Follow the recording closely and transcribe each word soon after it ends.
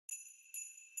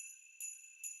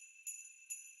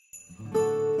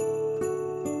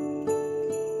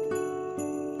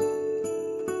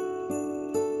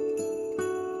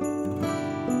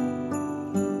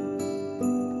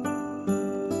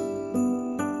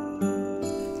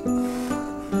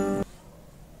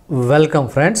Welcome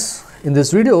friends. In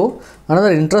this video,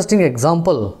 another interesting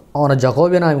example on a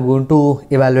Jacobian I am going to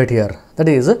evaluate here. That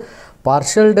is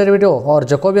partial derivative or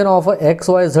Jacobian of x,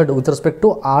 y, z with respect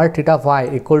to r theta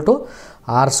phi equal to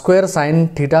r square sin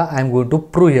theta I am going to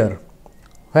prove here.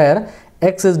 Where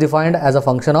x is defined as a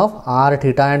function of r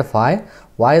theta and phi,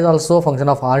 y is also a function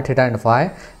of r theta and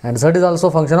phi, and z is also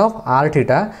a function of r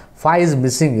theta. Phi is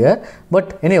missing here,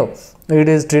 but anyhow it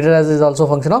is treated as is also a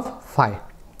function of phi.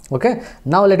 Okay,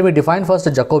 now let me define first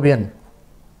a Jacobian.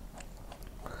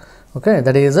 Okay,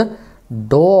 that is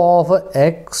dou of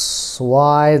x,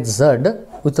 y, z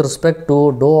with respect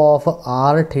to dou of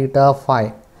r theta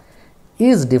phi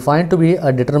is defined to be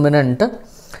a determinant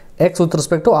x with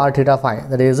respect to r theta phi.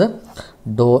 That is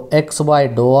dou x by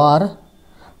dou r,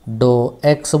 dou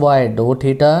x by dou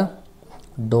theta,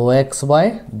 dou x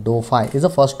by dou phi is the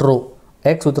first row.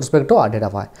 X with respect to r theta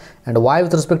phi, and y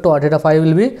with respect to r theta phi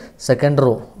will be second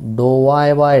row. Dou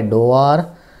y by dou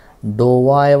r, dou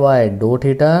y by dou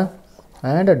theta,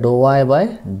 and dou y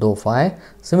by dou phi.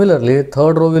 Similarly,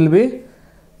 third row will be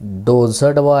dou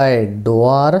z by dou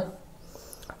r,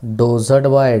 dou z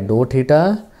by dou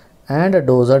theta, and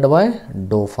dou z by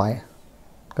dou phi.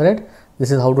 Correct? This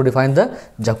is how to define the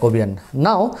Jacobian.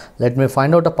 Now let me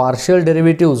find out the partial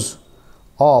derivatives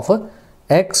of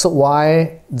x,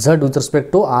 y, z with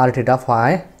respect to r theta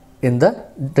phi in the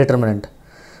determinant.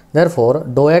 Therefore,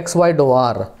 dou x by dou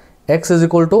r, x is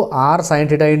equal to r sin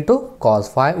theta into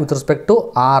cos phi with respect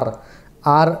to r.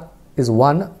 R is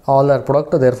 1, all are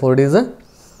product, therefore it is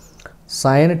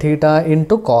sin theta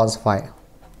into cos phi.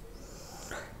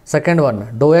 Second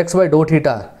one, dou x by dou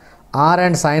theta, r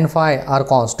and sin phi are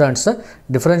constants.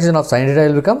 Differentiation of sin theta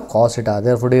will become cos theta.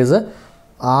 Therefore, it is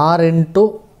r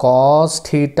into cos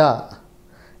theta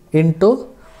into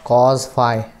cos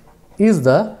phi is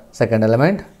the second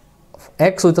element,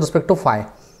 x with respect to phi.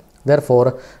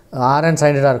 Therefore, r and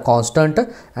sin theta are constant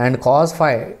and cos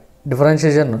phi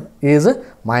differentiation is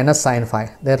minus sin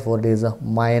phi. Therefore, it is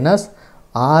minus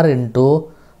r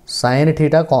into sin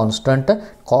theta constant,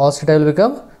 cos theta will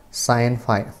become sin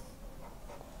phi.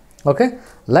 Okay,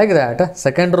 like that,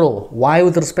 second row, y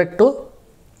with respect to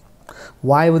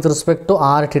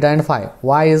r theta and phi.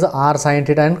 Y is r sin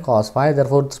theta and cos phi.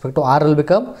 Therefore, with respect to r will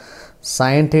become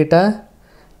sin theta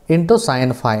into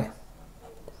sin phi.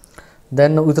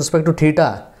 Then with respect to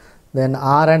theta, then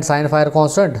r and sin phi are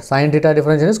constant. Sin theta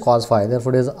differentiation is cos phi.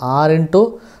 Therefore, it is r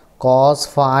into cos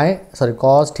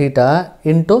theta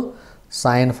into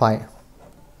sin phi.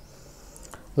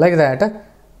 Like that,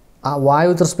 y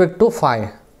with respect to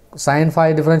phi, sin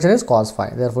phi differentiation is cos phi.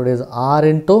 Therefore, it is r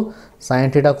into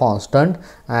sin theta constant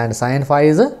and sin phi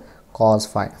is cos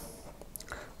phi.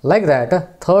 Like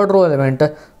that, third row element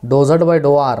dou z by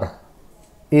dou r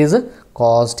is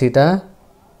cos theta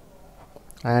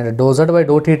and dou z by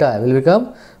dou theta will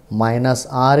become minus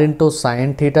r into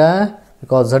sin theta,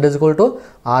 because z is equal to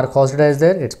r cos theta is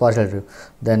there, its partial derivative.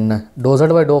 Then dou z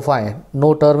by dou phi,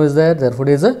 no term is there, therefore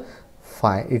it is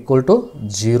phi equal to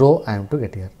 0 I am to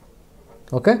get here.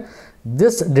 Okay,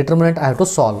 this determinant I have to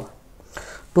solve.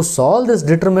 To solve this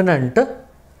determinant,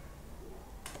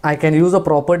 I can use the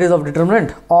properties of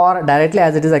determinant or directly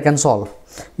as it is I can solve.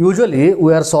 Usually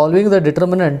we are solving the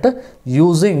determinant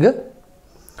using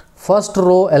first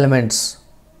row elements.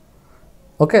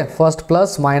 Okay, first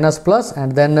plus, minus, plus,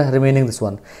 and then remaining this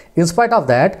one. In spite of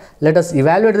that, let us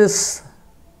evaluate this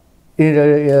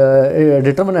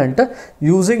determinant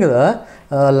using the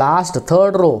last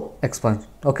third row expansion.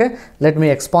 Okay, let me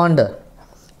expand.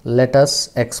 Let us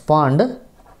expand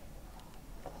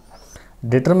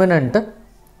determinant.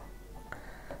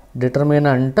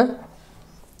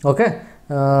 Okay,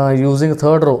 using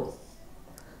third row.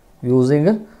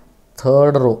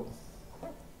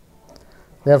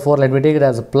 Therefore, let me take it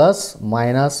as plus,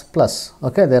 minus, plus.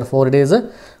 Okay, therefore it is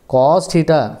cos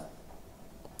theta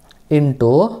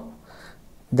into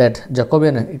that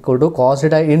Jacobian equal to cos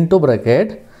theta into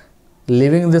bracket,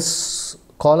 leaving this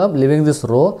column, leaving this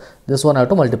row, this one I have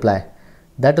to multiply.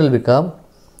 That will become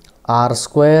r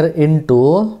square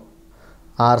into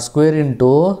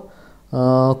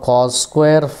cos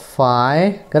square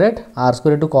phi, correct? R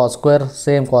square into cos square,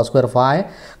 same cos square phi,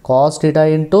 cos theta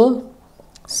into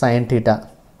sin theta,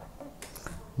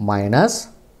 minus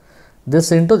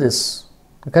this into this,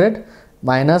 correct?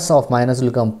 Minus of minus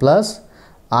will become plus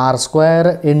r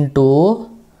square into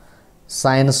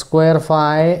sin square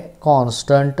phi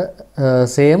constant,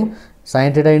 same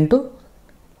sin theta into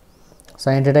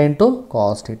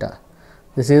cos theta.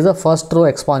 This is the first row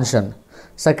expansion.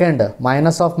 Second,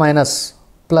 minus of minus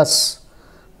plus,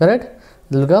 correct?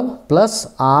 It will become plus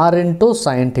r into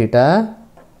sin theta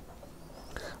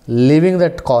leaving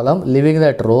that column, leaving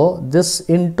that row, this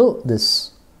into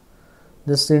this,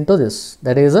 this into this,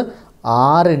 that is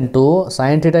r into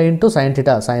sine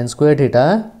theta, sine square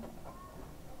theta,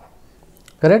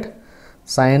 correct,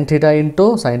 sine theta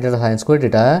into sine theta, sine square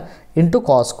theta into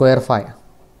cos square phi,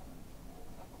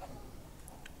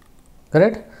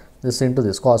 correct, this into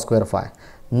this cos square phi.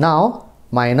 Now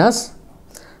minus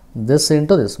this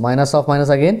into this, minus of minus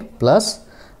again, plus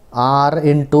r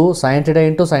into sine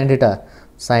theta,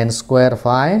 sine square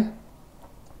phi,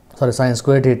 sorry, sine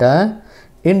square theta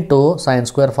into sine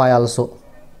square phi also,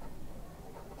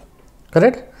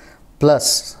 correct,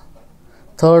 plus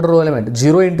third row element,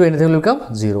 0 into anything will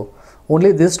become 0.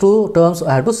 Only these two terms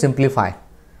I have to simplify.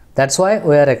 That's why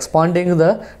we are expanding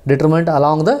the determinant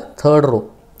along the third row.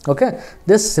 Okay,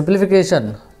 this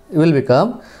simplification will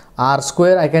become r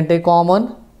square, I can take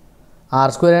common,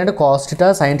 r square and cos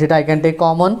theta, sin theta I can take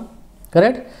common,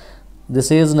 correct. This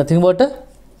is nothing but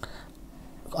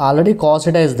already cos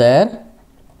theta is there,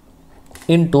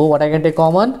 into what I can take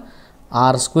common,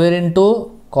 r square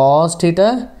into cos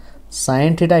theta,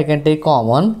 sin theta I can take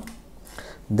common,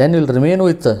 then will remain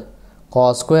with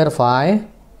cos square phi,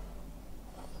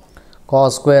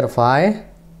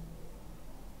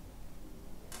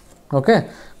 okay,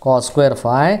 cos square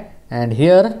phi, and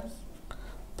here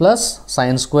plus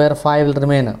sin square phi will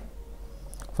remain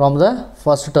from the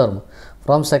first term.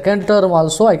 From second term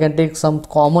also I can take some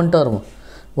common term.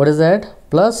 What is that?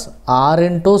 Plus r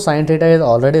into sin theta is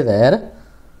already there,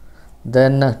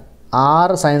 then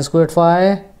r sin square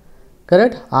phi,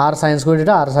 correct, r sin square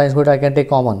theta I can take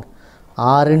common,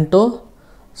 r into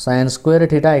sin square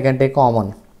theta I can take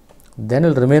common, then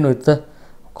will remain with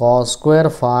cos square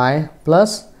phi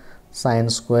plus sin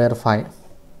square phi.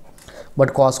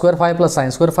 But cos square phi plus sin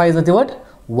square phi is nothing but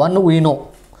 1 we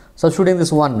know. Substituting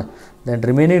this 1, then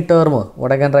remaining term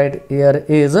what I can write here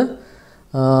is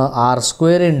r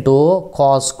square into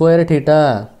cos square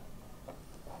theta,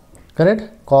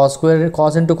 correct, cos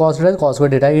into cos theta is cos square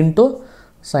theta into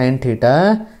sin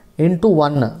theta into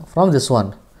 1 from this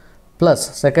one,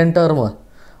 plus second term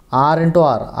r into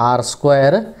r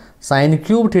square sin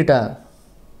cube theta,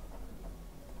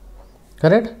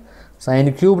 correct,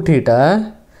 sin cube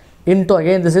theta into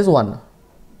again this is 1.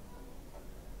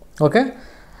 Okay,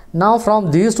 now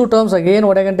from these two terms again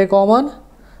what I can take common,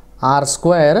 r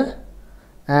square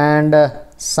and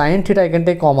sin theta I can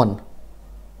take common,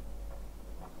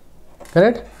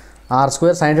 correct, r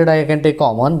square sin theta I can take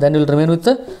common, then will remain with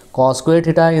cos square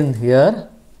theta in here,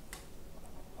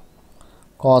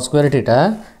 cos square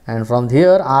theta, and from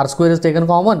here r square is taken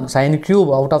common, sin cube,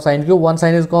 out of sin cube one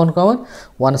sin is common,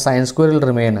 one sin square will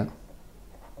remain.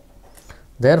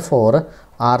 Therefore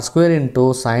r square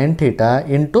into sin theta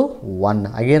into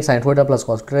 1, again sin theta plus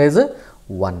cos theta is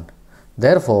 1.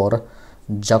 Therefore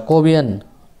Jacobian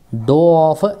dou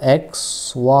of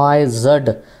x, y, z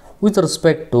with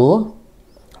respect to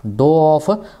dou of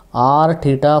r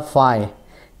theta phi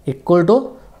equal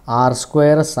to r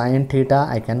square sin theta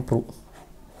I can prove,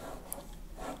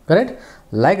 correct.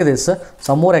 Like this,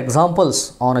 some more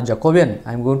examples on a Jacobian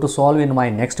I am going to solve in my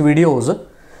next videos.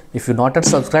 If you not yet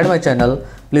subscribed my channel,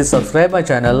 please subscribe my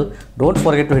channel. Don't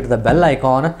forget to hit the bell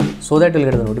icon so that you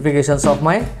will get the notifications of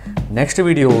my next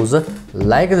videos.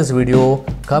 Like this video,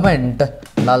 comment,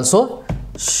 and also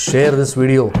share this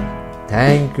video.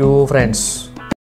 Thank you friends.